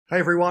Hey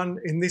everyone,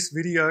 in this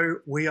video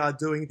we are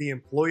doing the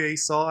employee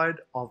side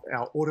of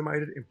our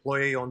automated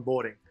employee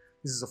onboarding.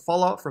 This is a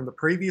follow-up from the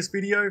previous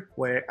video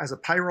where as a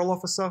payroll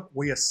officer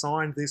we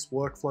assigned this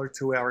workflow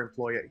to our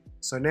employee.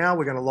 So now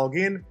we're going to log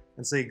in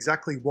and see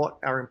exactly what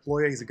our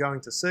employees are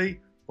going to see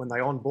when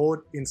they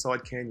onboard inside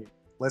Canyou.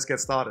 Let's get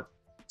started.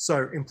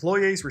 So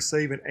employees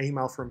receive an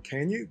email from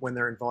Canyou when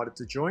they're invited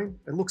to join.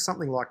 It looks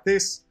something like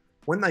this.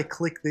 When they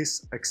click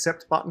this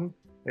accept button,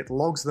 it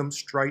logs them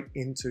straight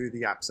into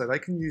the app. So they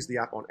can use the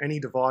app on any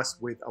device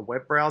with a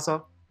web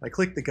browser. They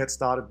click the Get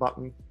Started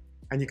button,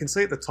 and you can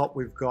see at the top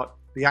we've got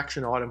the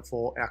action item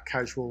for our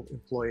casual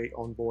employee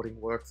onboarding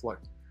workflow.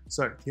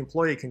 So the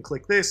employee can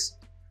click this.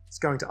 It's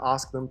going to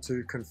ask them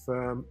to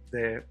confirm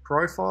their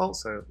profile.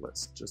 So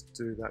let's just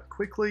do that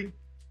quickly.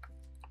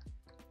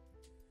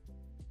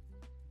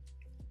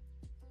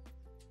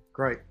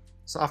 Great.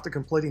 So after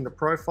completing the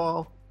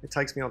profile, it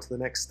takes me on to the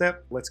next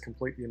step. Let's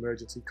complete the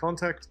emergency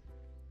contact.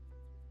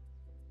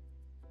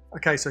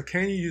 Okay, so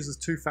Canyou uses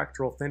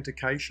two-factor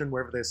authentication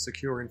wherever there's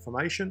secure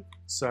information.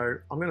 So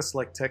I'm going to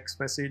select text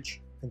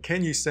message, and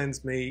Canyou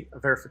sends me a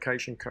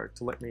verification code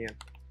to let me in.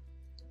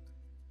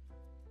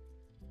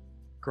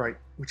 Great,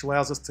 which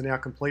allows us to now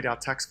complete our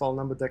tax file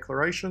number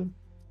declaration,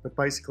 but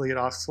basically it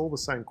asks all the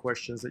same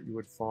questions that you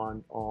would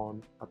find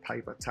on a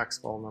paper tax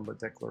file number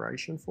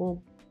declaration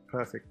form.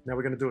 Perfect. Now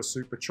we're going to do a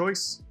super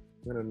choice.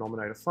 I'm going to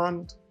nominate a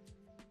fund.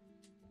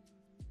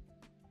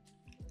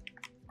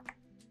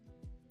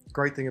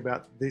 Great thing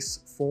about this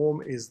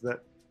form is that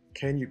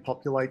Canyou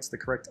populates the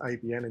correct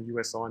ABN and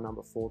USI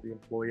number for the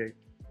employee.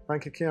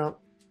 Bank account.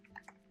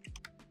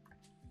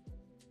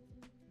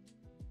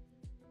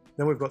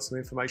 Then we've got some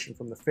information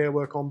from the Fair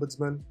Work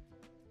Ombudsman.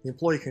 The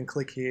employee can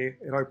click here.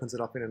 It opens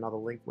it up in another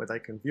link where they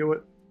can view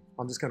it.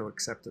 I'm just going to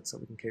accept it so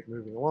we can keep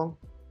moving along.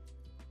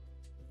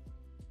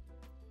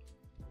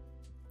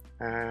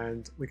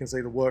 And we can see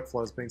the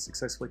workflow has been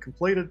successfully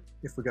completed.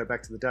 If we go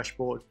back to the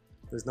dashboard,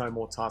 there's no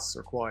more tasks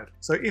required.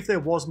 So if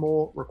there was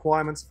more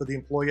requirements for the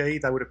employee,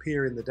 they would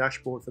appear in the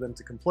dashboard for them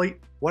to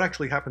complete. What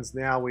actually happens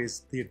now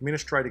is the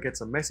administrator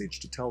gets a message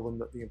to tell them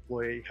that the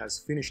employee has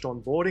finished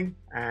onboarding,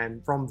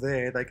 and from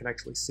there they can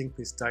actually sync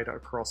this data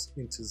across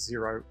into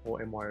Xero or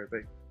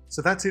MYOB.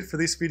 So that's it for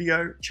this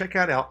video. Check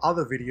out our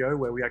other video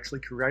where we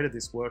actually created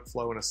this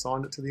workflow and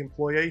assigned it to the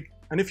employee.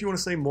 And if you want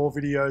to see more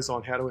videos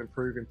on how to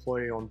improve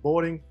employee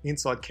onboarding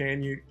inside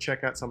Canyou,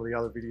 check out some of the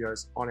other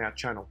videos on our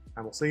channel,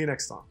 and we'll see you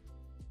next time.